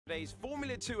Today's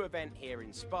Formula 2 event here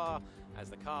in Spa. As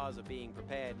the cars are being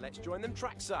prepared, let's join them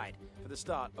trackside for the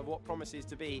start of what promises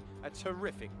to be a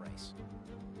terrific race.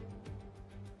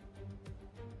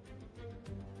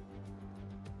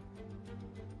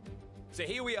 So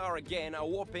here we are again, a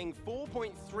whopping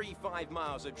 4.35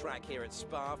 miles of track here at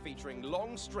Spa, featuring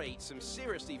long straights, some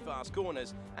seriously fast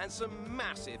corners, and some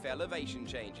massive elevation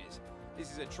changes.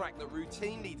 This is a track that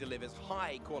routinely delivers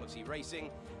high-quality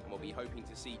racing, and we'll be hoping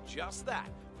to see just that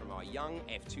from our young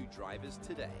F2 drivers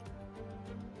today.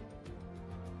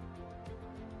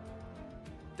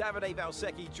 Davide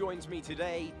Valsecchi joins me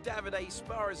today. Davide,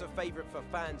 Spa is a favourite for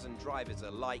fans and drivers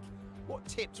alike. What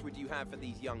tips would you have for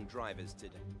these young drivers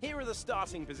today? Here are the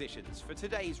starting positions for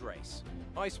today's race.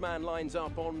 Iceman lines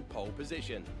up on pole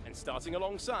position, and starting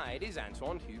alongside is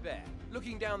Antoine Hubert.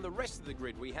 Looking down the rest of the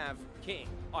grid, we have King,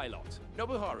 Ilott,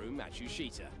 Nobuharu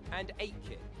Matsushita, and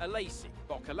Aitken, Alesi,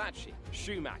 Boccalacci,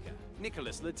 Schumacher,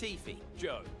 Nicholas Latifi,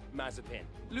 Joe, Mazepin,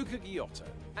 Luca Giotto,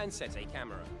 and Sete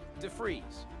Camara, De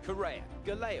Vries, Correa,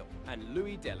 Galeo, and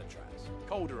Louis Delatraz.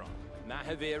 Calderon,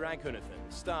 Mahavir Raghunathan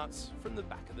starts from the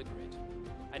back of the grid.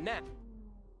 And now...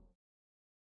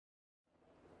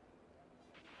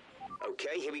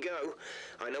 Okay, here we go.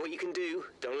 I know what you can do.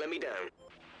 Don't let me down.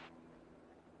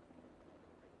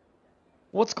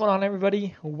 What's going on,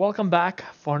 everybody? Welcome back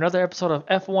for another episode of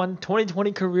F1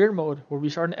 2020 Career Mode, where we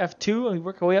start in F2 and we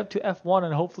work our way up to F1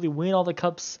 and hopefully win all the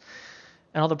cups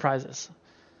and all the prizes.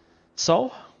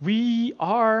 So, we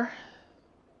are...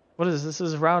 What is this? This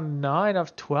is round 9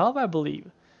 of 12, I believe.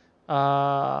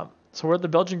 So we're at the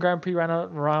Belgian Grand Prix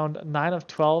round 9 of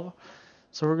 12.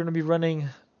 So we're going to be running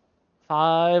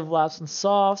 5 laps on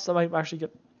softs. That might actually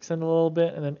get extended a little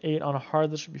bit, and then 8 on a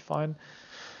hard. This should be fine.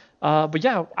 But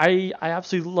yeah, I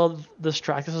absolutely love this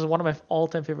track. This is one of my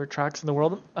all-time favorite tracks in the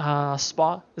world.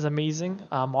 Spa is amazing.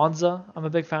 Monza, I'm a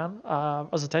big fan.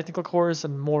 As a technical course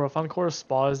and more of a fun course,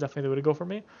 Spa is definitely the way to go for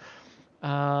me.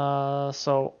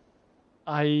 So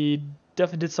I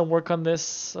definitely did some work on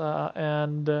this,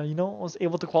 and was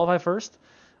able to qualify first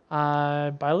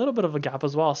by a little bit of a gap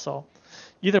as well. So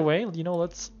either way,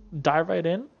 let's dive right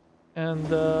in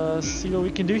and see what we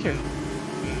can do here.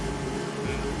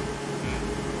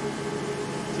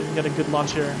 See if we can get a good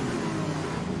launch here.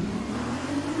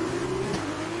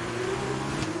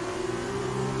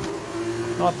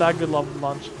 Not that good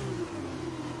launch.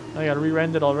 I got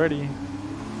rear-ended already.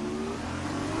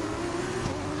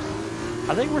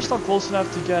 I think we're still close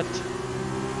enough to get,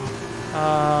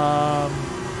 of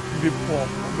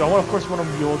course, want to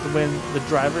be able to win the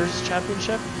Drivers'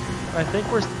 Championship. And I think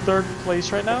we're 3rd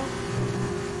place right now.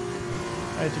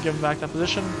 I need to give him back that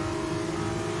position.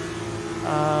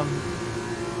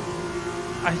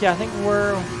 I think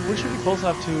we should be close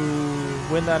enough to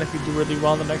win that if we do really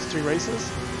well in the next 3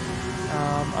 races.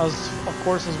 Of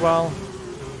course, as well,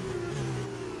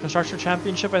 Constructor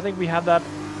Championship, I think we have that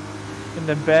in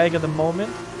the bag at the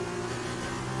moment.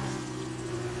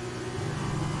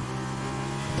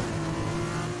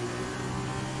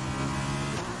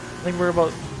 I think we're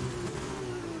about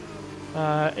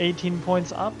 18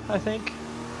 points up, I think,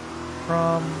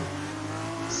 from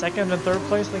 2nd and 3rd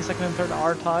place. I think 2nd and 3rd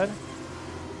are tied.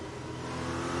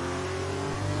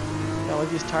 Gotta let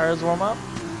these tires warm up.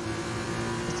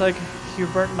 It's like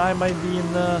Hubert and I might be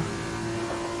in the...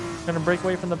 gonna break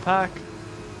away from the pack.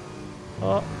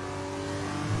 Oh.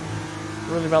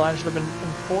 Really well, I should have been in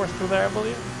 4th through there, I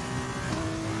believe.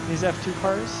 These F2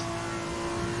 cars.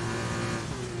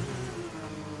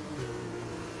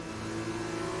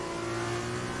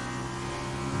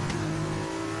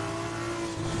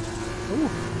 Ooh,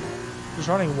 just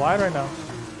running wide right now.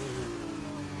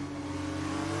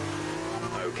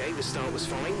 Okay, the start was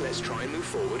fine. Let's try and move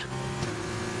forward.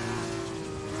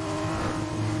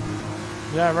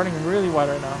 Yeah, I'm running really wide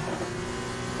right now.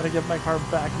 Gotta get my car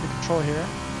back into control here.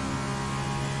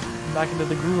 Back into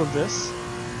the groove of this.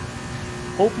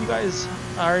 Hope you guys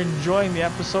are enjoying the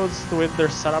episodes the way they're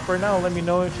set up right now. Let me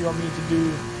know if you want me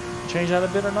to change that a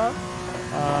bit or not.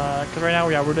 Because right now,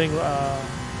 we're doing a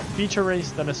feature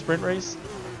race, then a sprint race.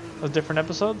 Those different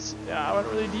episodes. Yeah, I went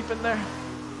really deep in there.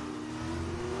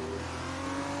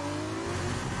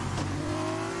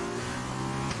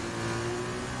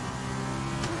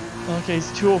 Okay,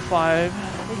 it's 205.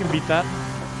 We can beat that.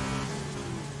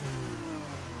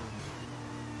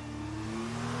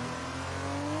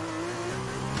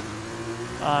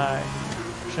 I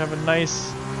should have a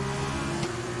nice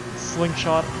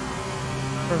slingshot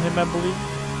from him, I believe.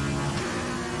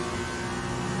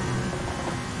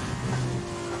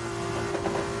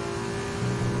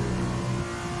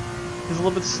 He's a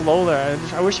little bit slow there.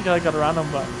 I wish he could have got around him,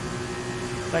 but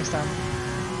next time.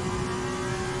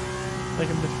 They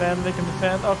can defend, they can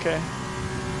defend. Okay.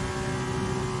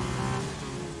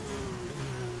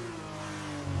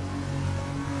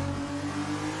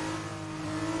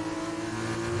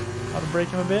 I'll break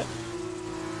him a bit.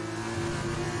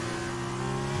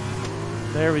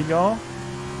 There we go.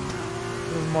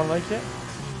 This is more like it.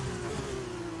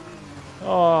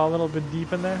 Oh, a little bit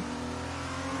deep in there.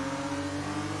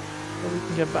 So we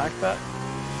can get back that.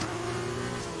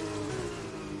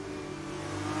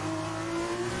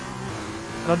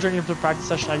 I know during the practice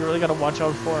session, I really got to watch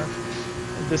out for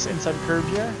this inside curve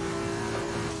here.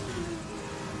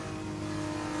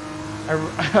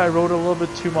 I rode a little bit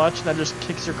too much, and that just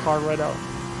kicks your car right out.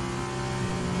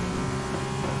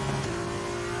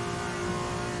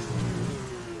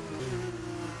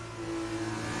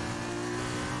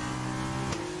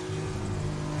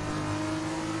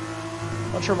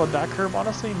 Not sure about that curve,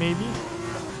 honestly, maybe.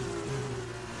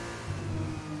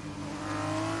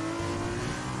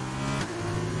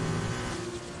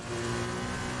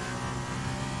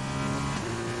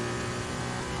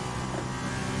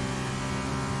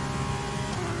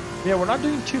 Yeah, we're not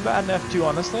doing too bad in F2,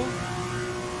 honestly.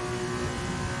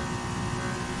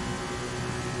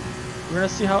 We're gonna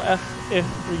see how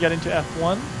if we get into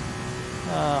F1.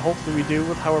 Hopefully we do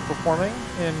with how we're performing,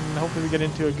 and hopefully we get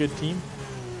into a good team.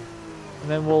 And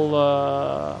then we'll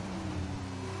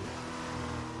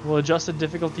adjust the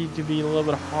difficulty to be a little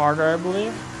bit harder, I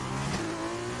believe.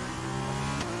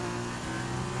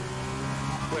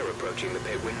 We're approaching the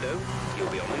pit window. You'll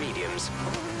be on the mediums.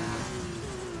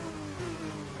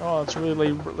 Oh, it's a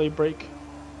really late break.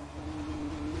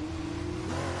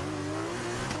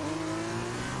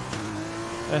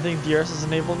 I think DRS is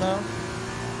enabled now.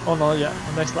 Oh no, yeah,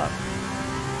 the next lap.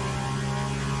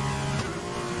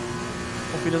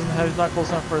 Hope he doesn't have, he's not close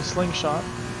enough for a slingshot.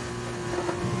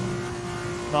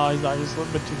 No, he's not, he's a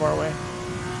little bit too far away.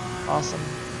 Awesome.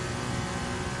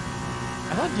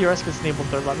 I thought DRS gets enabled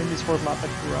third lap, maybe it's fourth lap, I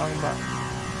could be wrong, but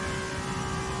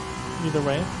either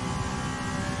way.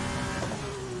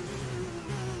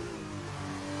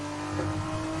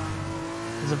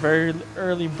 There's a very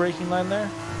early braking line there.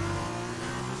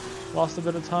 Lost a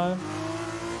bit of time.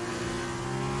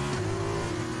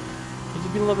 Need to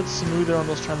be a little bit smoother on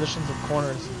those transitions of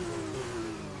corners.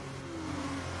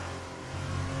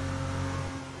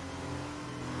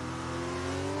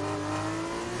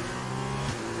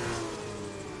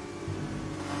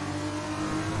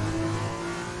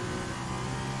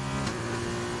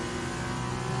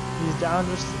 He's down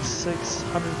just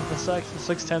 600th of a second,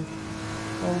 6/10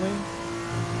 only.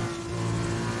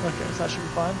 Okay, so that should be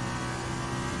fine.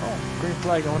 Oh, green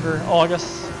flag, I wonder. Oh, I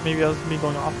guess maybe that was me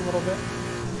going off a little bit.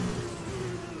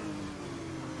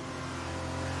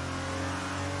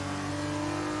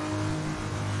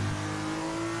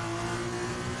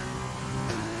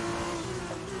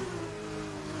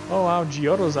 Oh wow,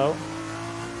 Giotto's out.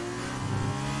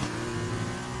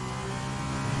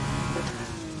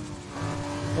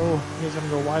 Oh, he's gonna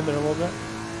go wide there a little bit.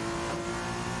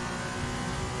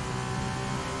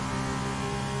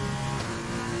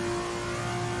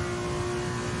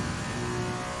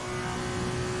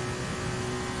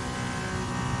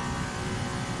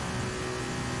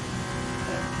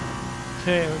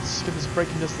 Okay, let's get this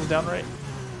braking distance down right.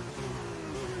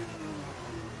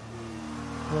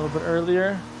 A little bit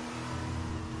earlier.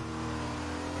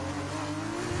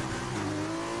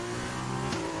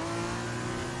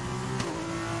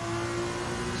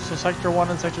 So sector 1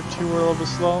 and sector 2 were a little bit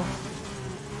slow.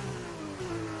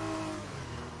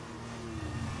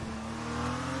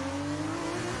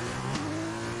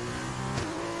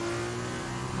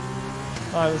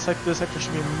 This sector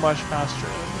should be much faster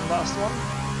than the last one.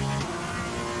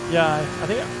 Yeah, I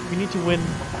think we need to win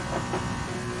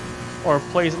or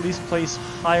place at least place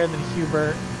higher than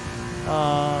Hubert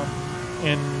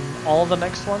in all the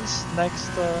next ones, next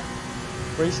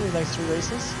races, next 3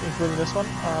 races, including this one,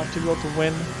 to be able to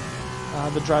win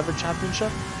the driver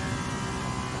championship.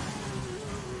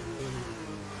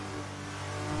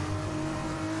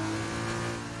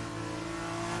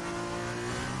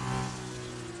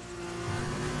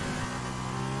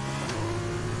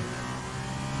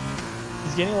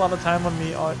 He's gaining a lot of time on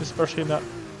me, especially in that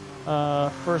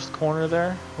first corner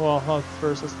there. Well, not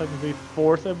first, it's technically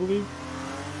fourth, I believe.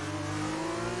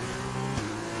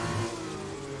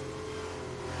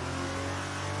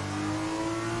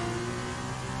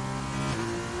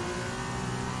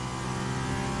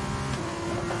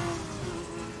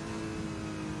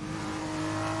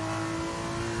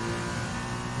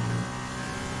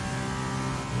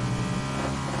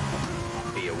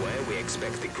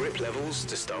 Expect the grip levels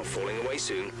to start falling away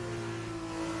soon.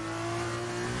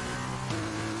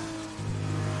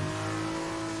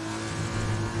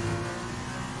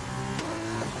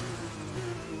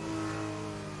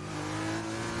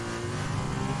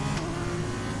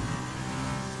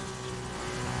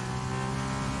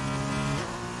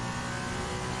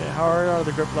 how are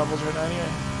the grip levels right now anyway?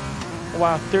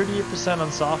 Wow, 38%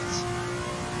 on softs.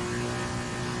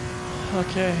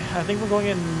 Okay, I think we're going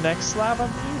in next lap, I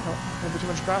believe. Oh, a little bit too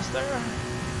much grass there.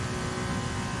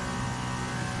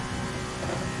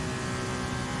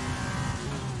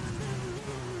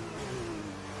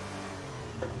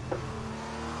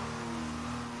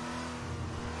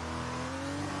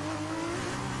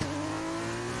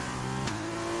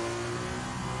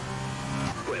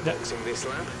 We're boxing this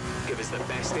lap. Give us the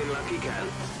best in luck you can.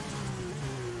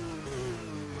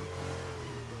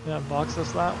 Yeah, box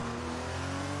this lap.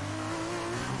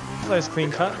 Nice clean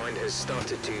cut. The car behind has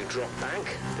started to drop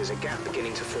back. There's a gap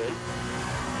beginning to form.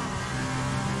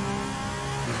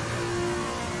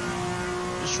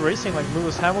 Just racing like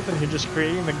Lewis Hamilton here, just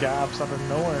creating the gaps out of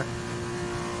nowhere.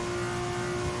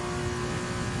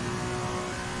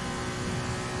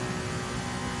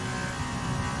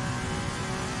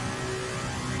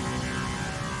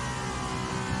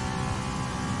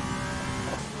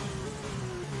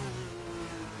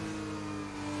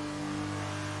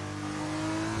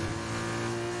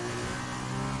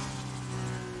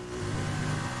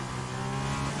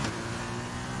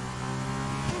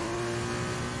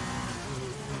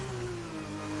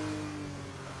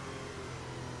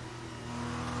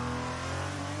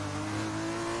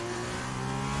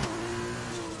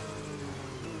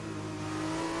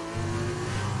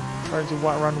 Trying to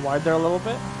run wide there a little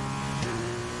bit. I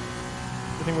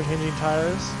think we're changing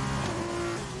tires.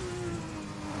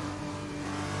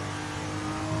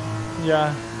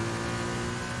 Yeah.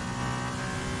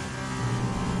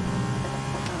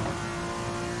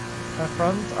 My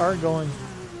fronts are going.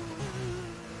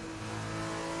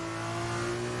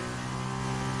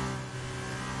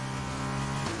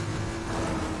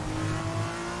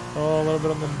 Oh, a little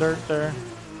bit on the dirt there.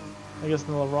 I guess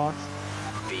in the rocks.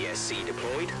 VSC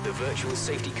deployed. The virtual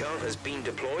safety car has been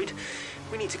deployed.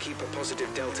 We need to keep a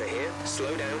positive delta here.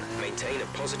 Slow down, maintain a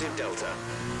positive delta.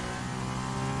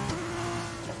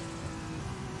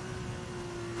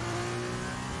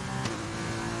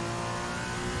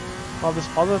 Well, this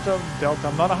positive delta,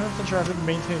 I'm not 100% sure if it's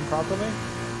maintained properly.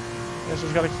 I guess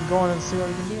just gotta keep going and see what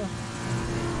we can do.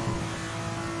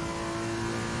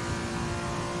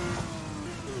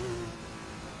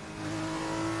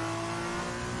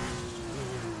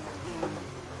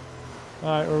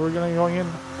 Alright, well, we're gonna going in.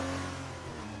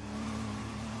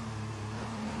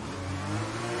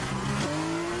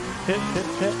 Pit, pit,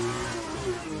 pit.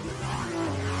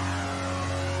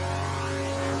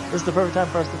 This is the perfect time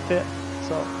for us to pit,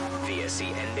 so.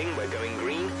 VSC ending, we're going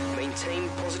green. Maintain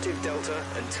positive delta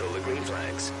until the green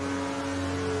flags.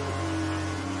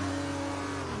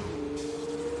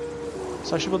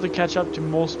 So I should be able to catch up to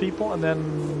most people, and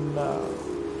then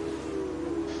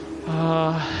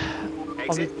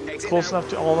I'll be close enough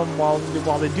to all of them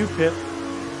while they do pit.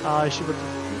 I should be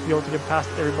able to get past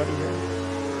everybody here.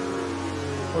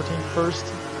 14 first.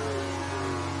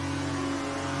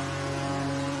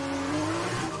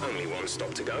 Only one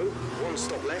stop to go. One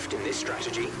stop left in this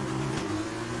strategy.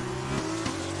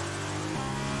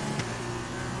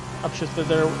 Upshifted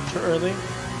there too early.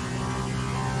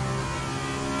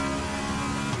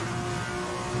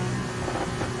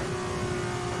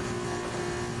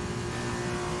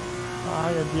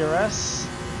 I got DRS.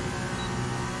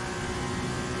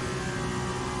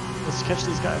 Let's catch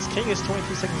these guys. King is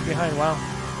 23 seconds behind. Wow.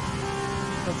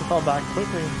 Have to fall back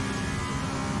quickly.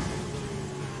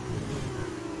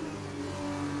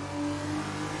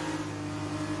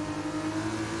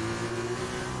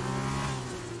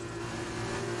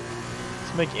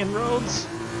 Let's make inroads.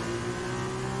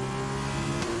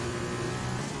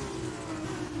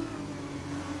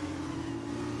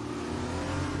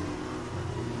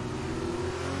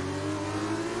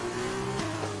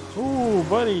 Ooh,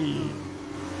 buddy.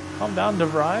 Calm down,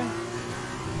 DeVry.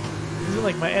 He's been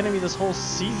like my enemy this whole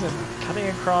season. Cutting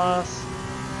across.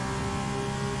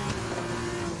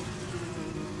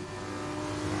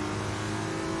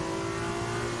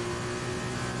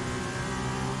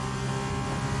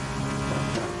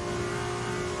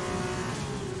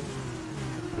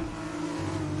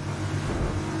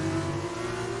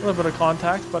 A little bit of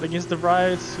contact, but against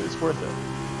DeVry, it's worth it.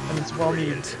 And it's well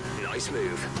needed. Nice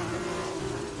move.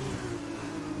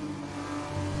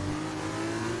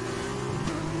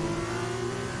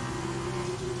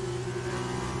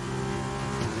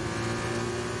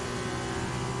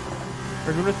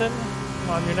 We're good with him. Come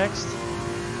on, you're next.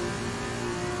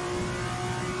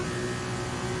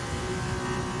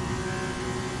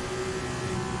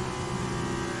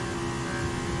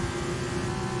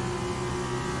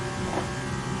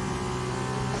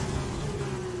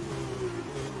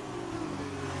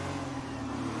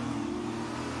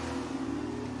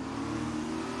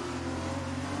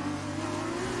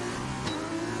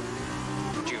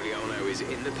 is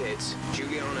in the pits.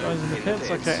 Giuliano Oh, he's in the pits?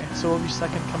 Okay, so we'll be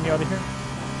second coming out of here.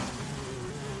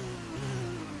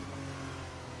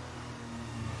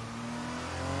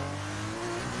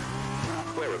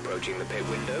 We're approaching the pit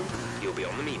window. You'll be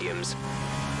on the mediums.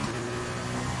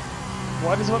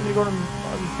 Why does it want me to go to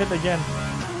pit again?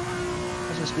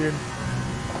 That's just weird.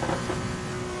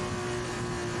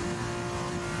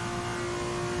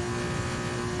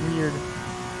 Weird.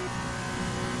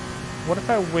 What if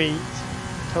I wait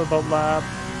until about lap...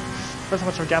 Depends how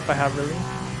much of a gap I have, really.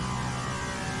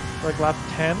 Like lap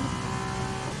 10?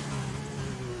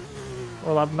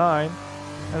 Or lap 9.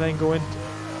 And then go into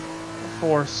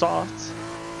for softs.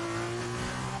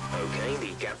 Okay,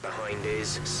 the gap behind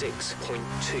is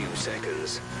 6.2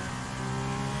 seconds.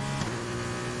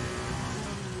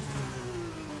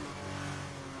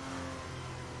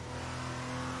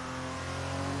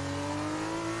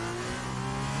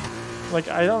 Like,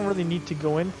 I don't really need to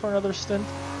go in for another stint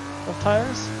of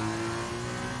tires.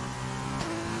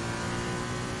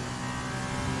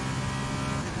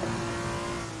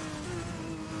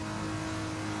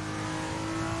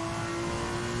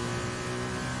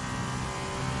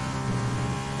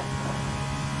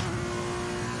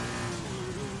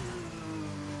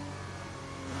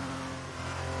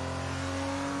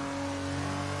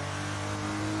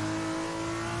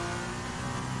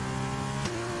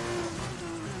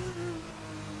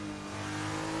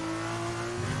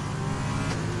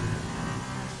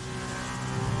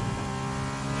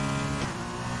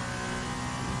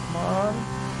 Come on.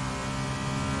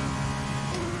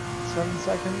 7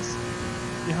 seconds.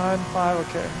 Behind 5,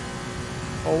 okay.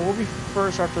 Oh, we'll be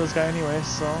first after this guy anyway,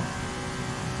 so.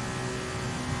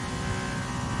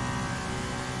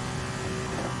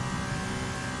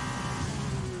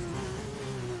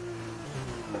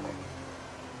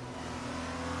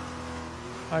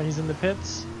 Alright, he's in the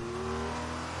pits.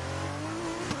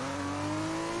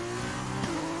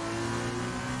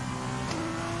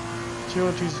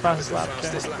 Choose fastest lap.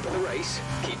 Fastest lap of the race.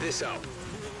 Keep this up.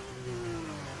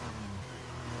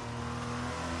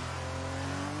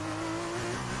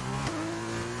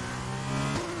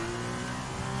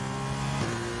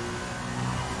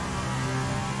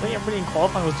 I think everybody in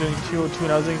qualifying was doing 202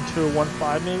 and I was doing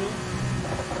 215 maybe.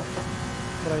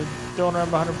 But I don't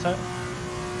remember 100%.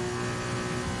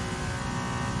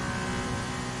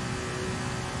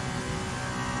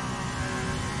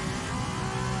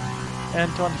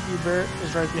 Anton Hubert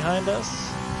is right behind us.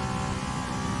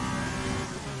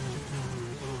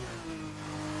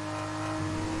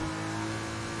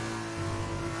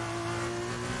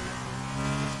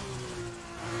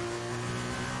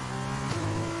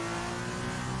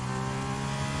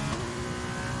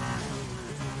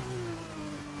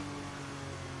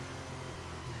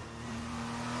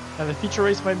 And the feature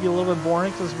race might be a little bit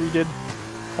boring because we did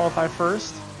qualify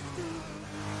first.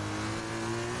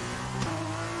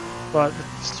 But the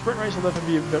sprint race will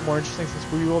definitely be a bit more interesting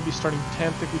since we will be starting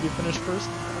 10th if we do finish first.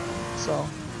 So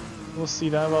we'll see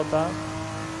that about that.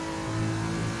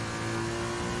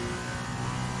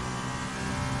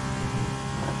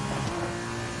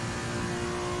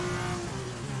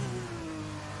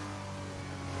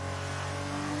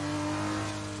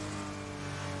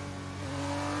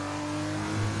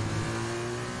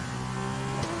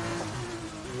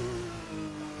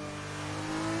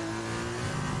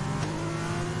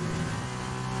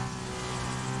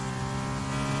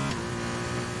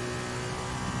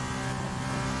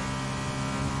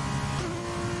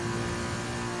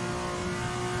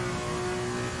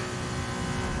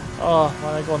 Oh,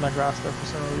 why did I go in that grass there for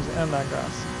some reason? And that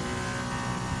grass.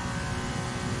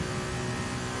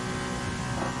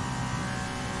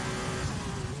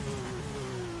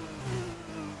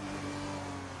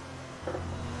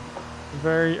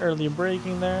 Very early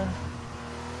braking there.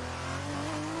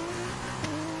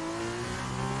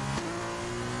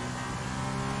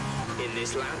 In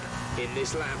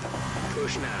this lap,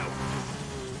 push now.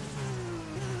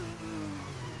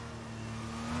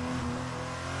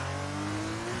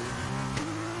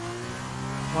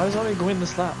 Why does it only go in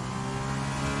this lap?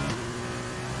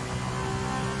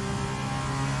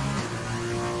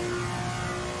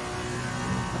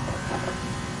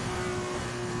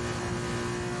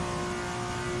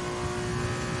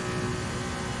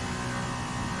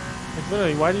 Like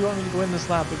literally, why do you want me to go in this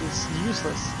lap? It's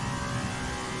useless.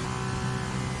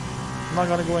 I'm not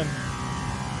gonna go in.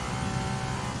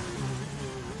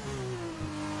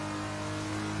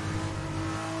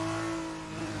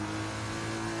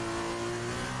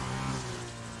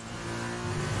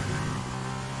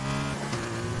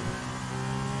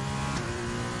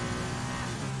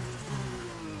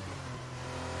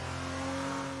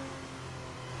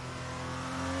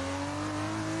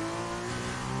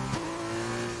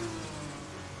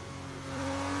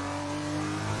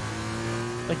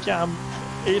 like, yeah, I'm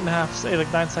 8.5, say like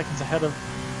 9 seconds ahead of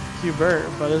Hubert,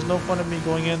 but there's no point in me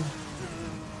going into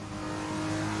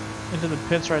the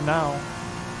pits right now.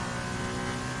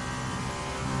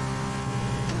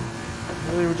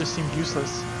 It really would just seem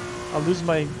useless. I'll lose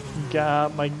my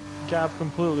gap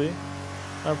completely.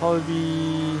 I'll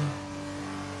probably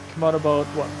come out about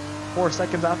what, 4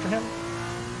 seconds after him,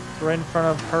 right in front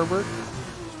of Herbert.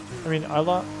 I mean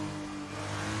Isla.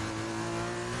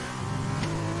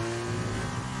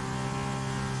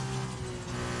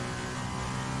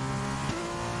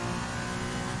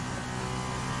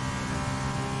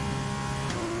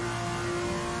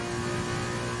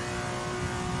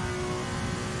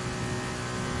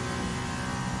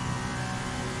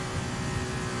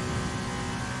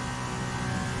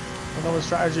 I know what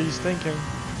strategy he's thinking.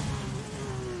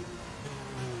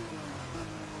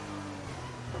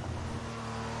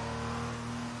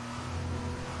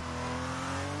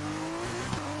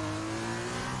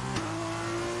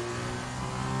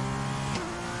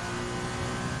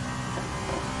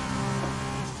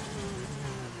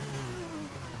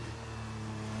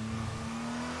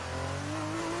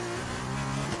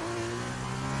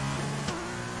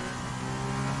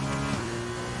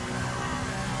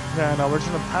 Yeah, no, we're just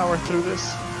gonna power through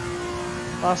this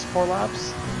last 4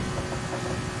 laps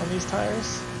on these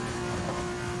tires.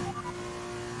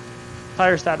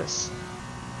 Tire status.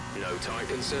 No tire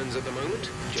concerns at the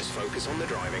moment, just focus on the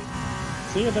driving.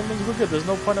 See, that means we're good. There's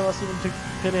no point of us even to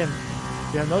pit in.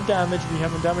 We have no damage, we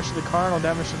have no damage to the car, no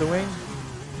damage to the wing.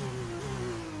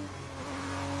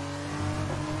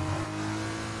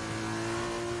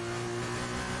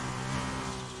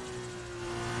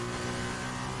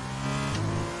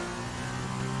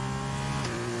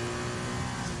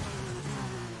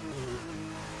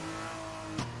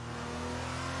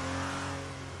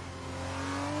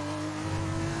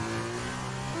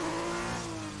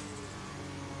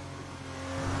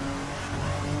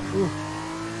 Ooh,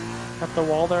 got the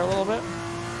wall there a little bit.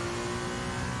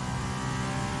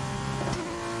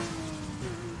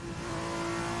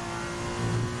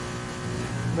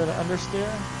 Bit of understeer.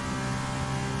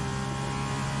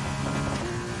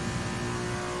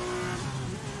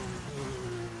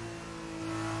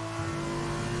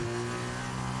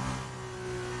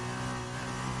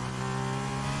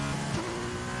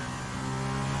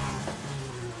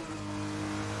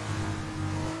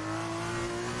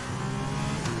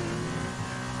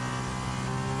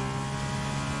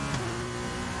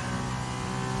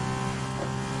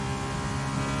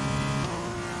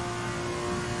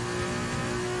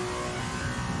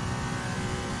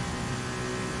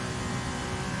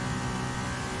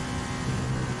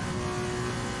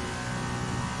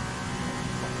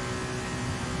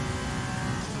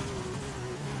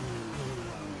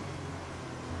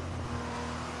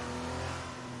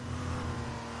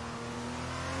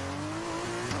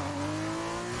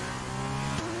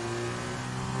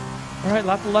 Alright,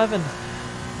 lap 11.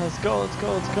 Let's go, let's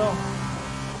go, let's go.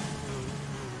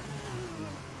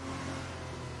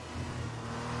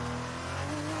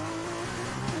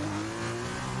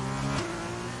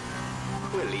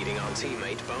 We're leading our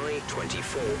teammate by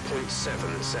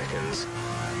 24.7 seconds.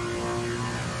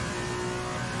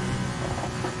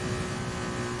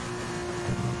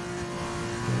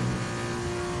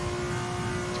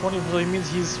 Really means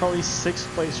he's probably 6th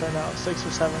place right now, 6th or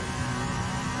 7th.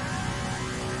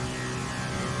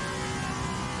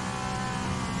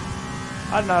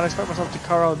 I did not expect myself to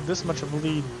carve out this much of a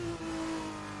lead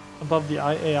above the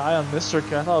AI on this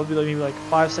circuit. I thought it would be like maybe like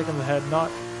 5 seconds ahead, not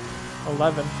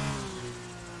 11.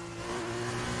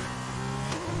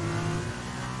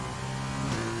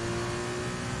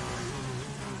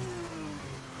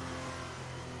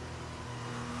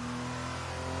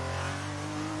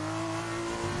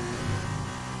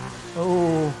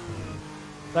 Oh,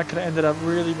 that could have ended up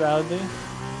really badly.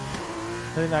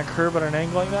 Hitting that curb at an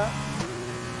angle like that.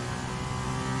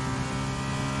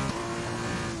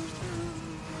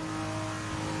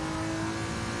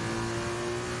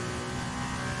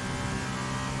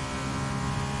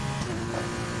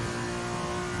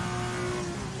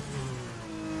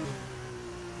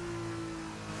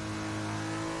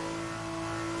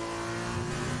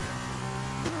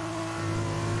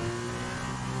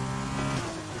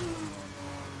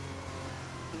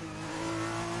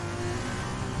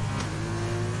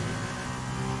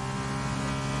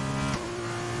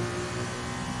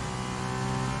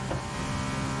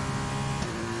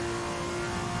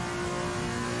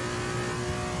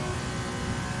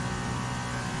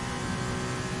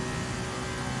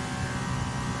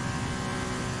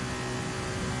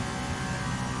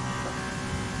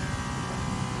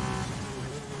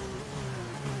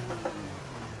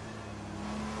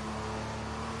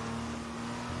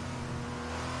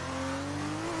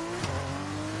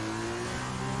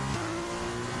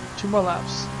 2 more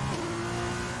laps.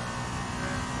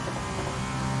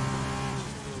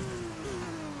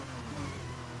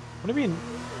 What do you mean?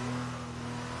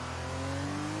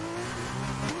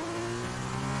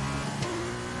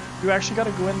 You actually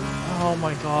gotta go in. Oh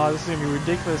my god, this is gonna be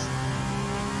ridiculous.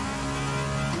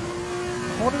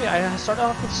 What do you mean? I started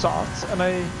off with softs and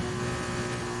I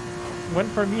went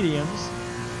for mediums.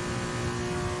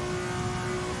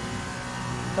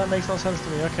 That makes no sense to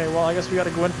me. Okay, well, I guess we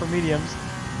gotta go in for mediums.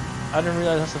 I didn't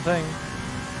realize that's the thing.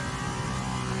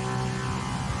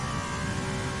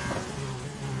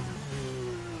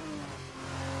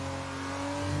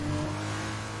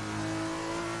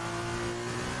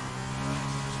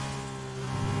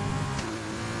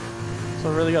 So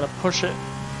we really gotta push it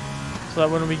so that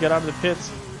when we get out of the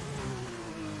pits,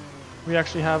 we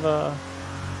actually have a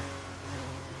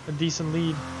decent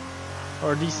lead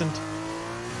or a decent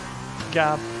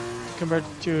gap compared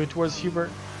to towards Hubert,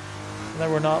 and that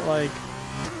we're not like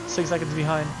 6 seconds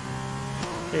behind.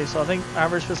 Okay, so I think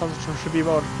average pit stop should be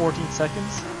about 14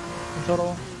 seconds in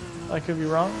total. I could be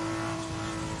wrong.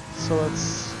 So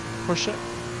let's push it.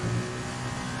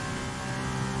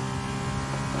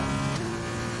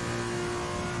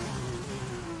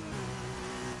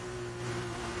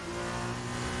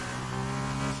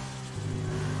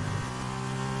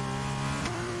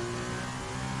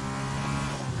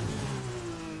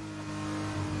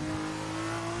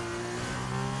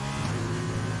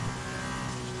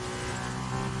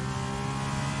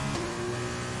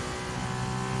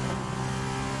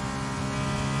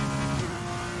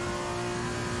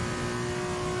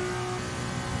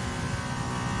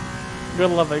 Good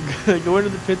love it. Go into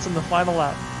the pits in the final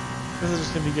lap. This is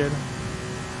just gonna be good.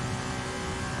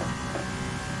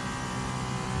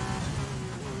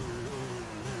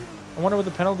 I wonder what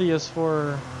the penalty is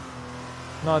for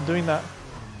not doing that.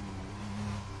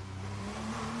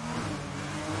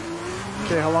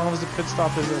 Okay, how long was the pit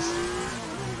stop is this?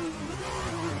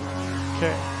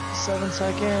 Okay, 7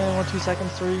 seconds, 1, 2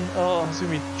 seconds, 3. Oh, it's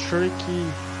gonna be tricky.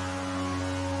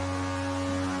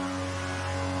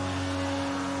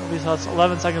 So it's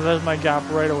 11 seconds, there's my gap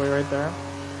right away, right there.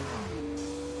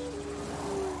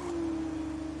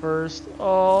 First,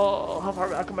 oh, how far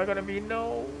back am I gonna be?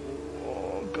 No.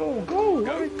 Oh, go. What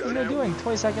are you doing?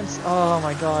 20 seconds. Oh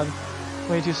my god.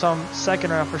 We need to some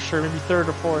second round for sure, maybe third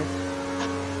or fourth.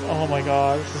 Oh my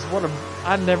god, this is what a.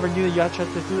 I never knew that you had to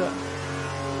do that.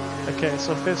 Okay,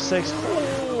 so 5th, 6th.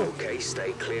 Oh. Okay,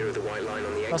 stay clear of the white line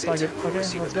on the exit. That's not good. Okay,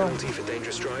 Receive let's a go. penalty for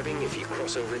dangerous driving if you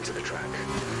cross over into the track.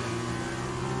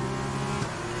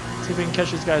 See if we can catch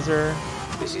these guys there.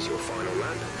 This is your final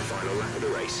lap of the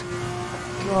race.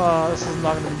 Oh, this is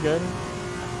not going to be good.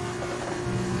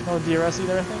 No DRS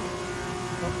either, I think.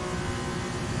 Nope.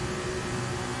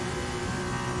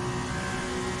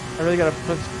 I really got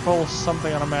to pull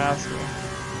something on a mask here.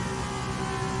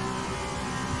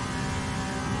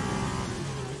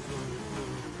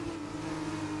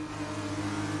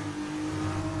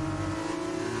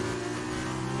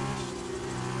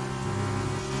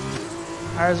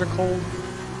 Tires are cold.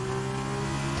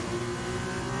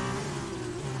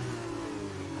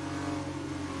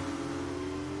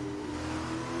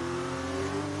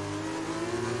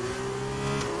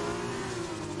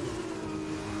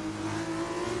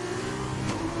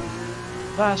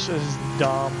 That's just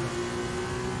dumb.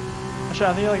 Actually,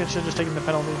 I think I should have just taken the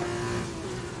penalty.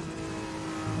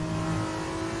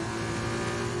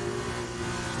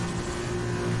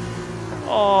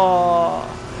 Oh.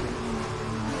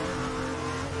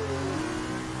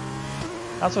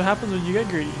 That's what happens when you get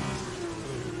greedy.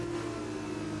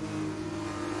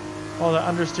 Oh, the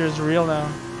understeer is real now.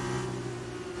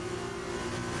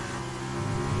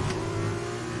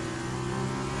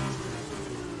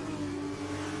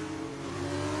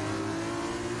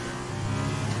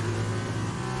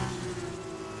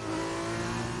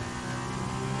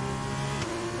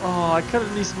 Oh, I could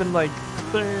have at least been like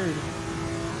 3rd.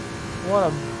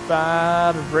 What a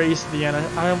bad race at the end.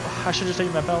 I should have just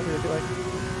taken that penalty, I feel like.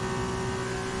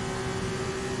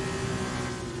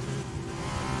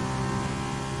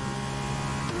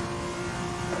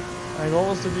 My goal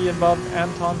was to be above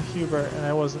Anton Hubert, and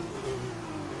I wasn't.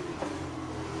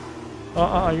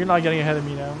 You're not getting ahead of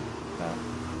me now.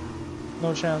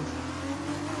 No chance.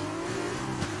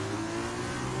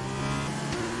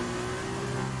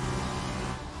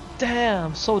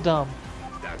 Damn, so dumb.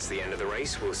 That's the end of the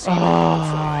race. We'll see.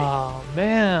 Oh,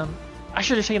 man. I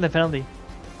should have taken the penalty.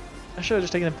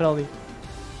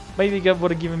 Maybe God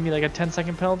would have given me like a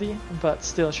 10-second penalty, but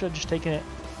still, I should have just taken it.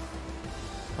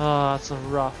 That's so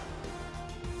rough.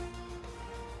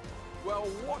 Well,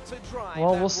 what a drive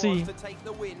well, that we'll see. To take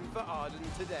the win for Arden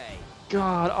today.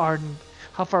 God, Arden.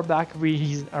 How far back are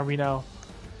we now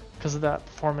because of that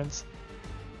performance?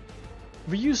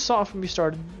 We used soft when we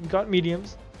started. We got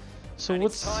mediums. So and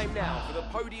what's it's time now for the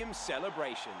podium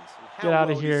celebrations? And how get out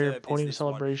of well here, deserved is podium this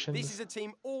one? celebrations. This is a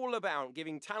team all about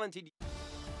giving talented.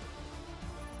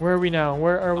 Where are we now?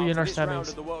 Where are we in our After this round standings?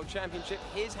 of the World Championship,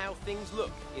 here's how things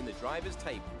look in the drivers'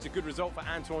 table. It's a good result for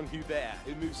Antoine Hubert,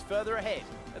 who moves further ahead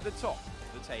at the top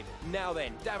of the table. Now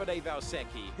then, Davide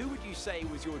Valsecchi, who would you say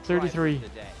was your driver 33. of the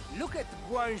day? Look at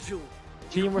Guangzhou.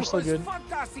 Team, we're still good.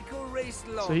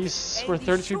 So he's we're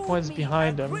 33 points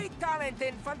behind him.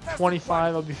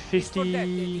 25, I'll be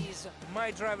 50.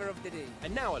 My driver of the day.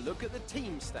 And now a look at the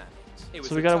team standings. It was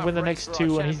So we a gotta tough win the race next for our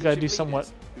two, and he's gotta do championship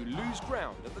somewhat. leaders who lose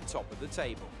ground at the top of the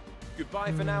table.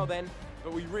 Goodbye for now then,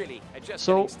 but we really are just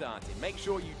So, getting started. Make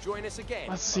sure you join us again.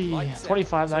 Let's on see, Lights Out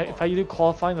 25. Now, tomorrow. if I do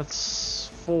qualifying, that's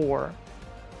 4.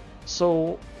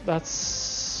 So that's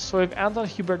so if Anton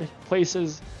Hubert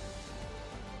places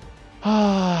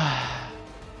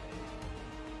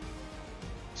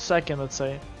second, let's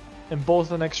say, in both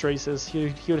the next races,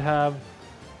 he would have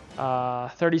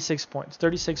 36 points.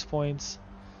 36 points.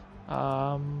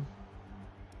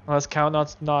 Let's count,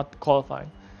 not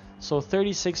qualifying. So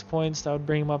 36 points, that would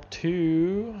bring him up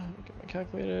to, get my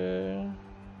calculator,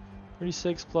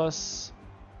 36 plus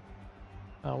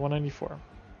 194.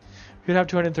 We'd have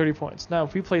 230 points. Now,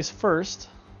 if we place first,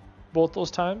 both those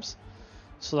times,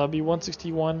 so that'd be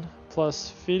 161 plus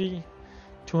 50,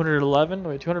 211.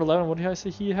 Wait, 211, what did I say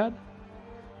he had?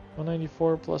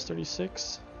 194 plus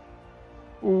 36.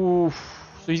 Ooh,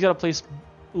 so he's got to place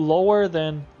lower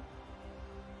than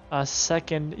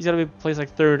second. He's got to be placed like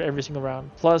third every single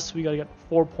round. Plus, we got to get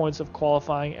 4 points of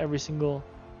qualifying every single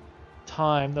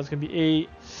time. That's going to be 8.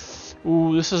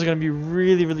 Ooh, this is going to be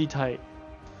really, really tight.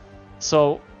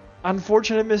 So,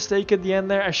 unfortunate mistake at the end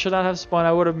there. I should not have spun.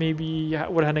 I would have had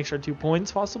an extra 2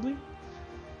 points possibly.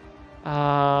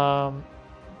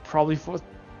 Probably 4.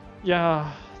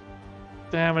 Yeah.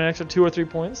 Damn, an extra 2 or 3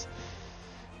 points.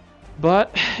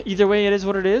 But either way, it is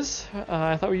what it is.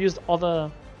 I thought we used all the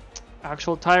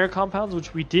actual tire compounds,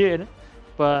 which we did,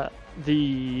 but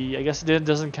I guess it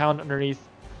doesn't count underneath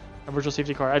a virtual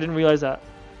safety car. I didn't realize that.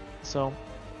 So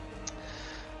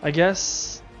I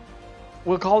guess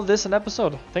we'll call this an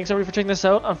episode. Thanks everybody for checking this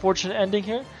out. Unfortunate ending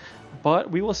here, but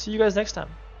we will see you guys next time.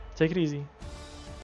 Take it easy.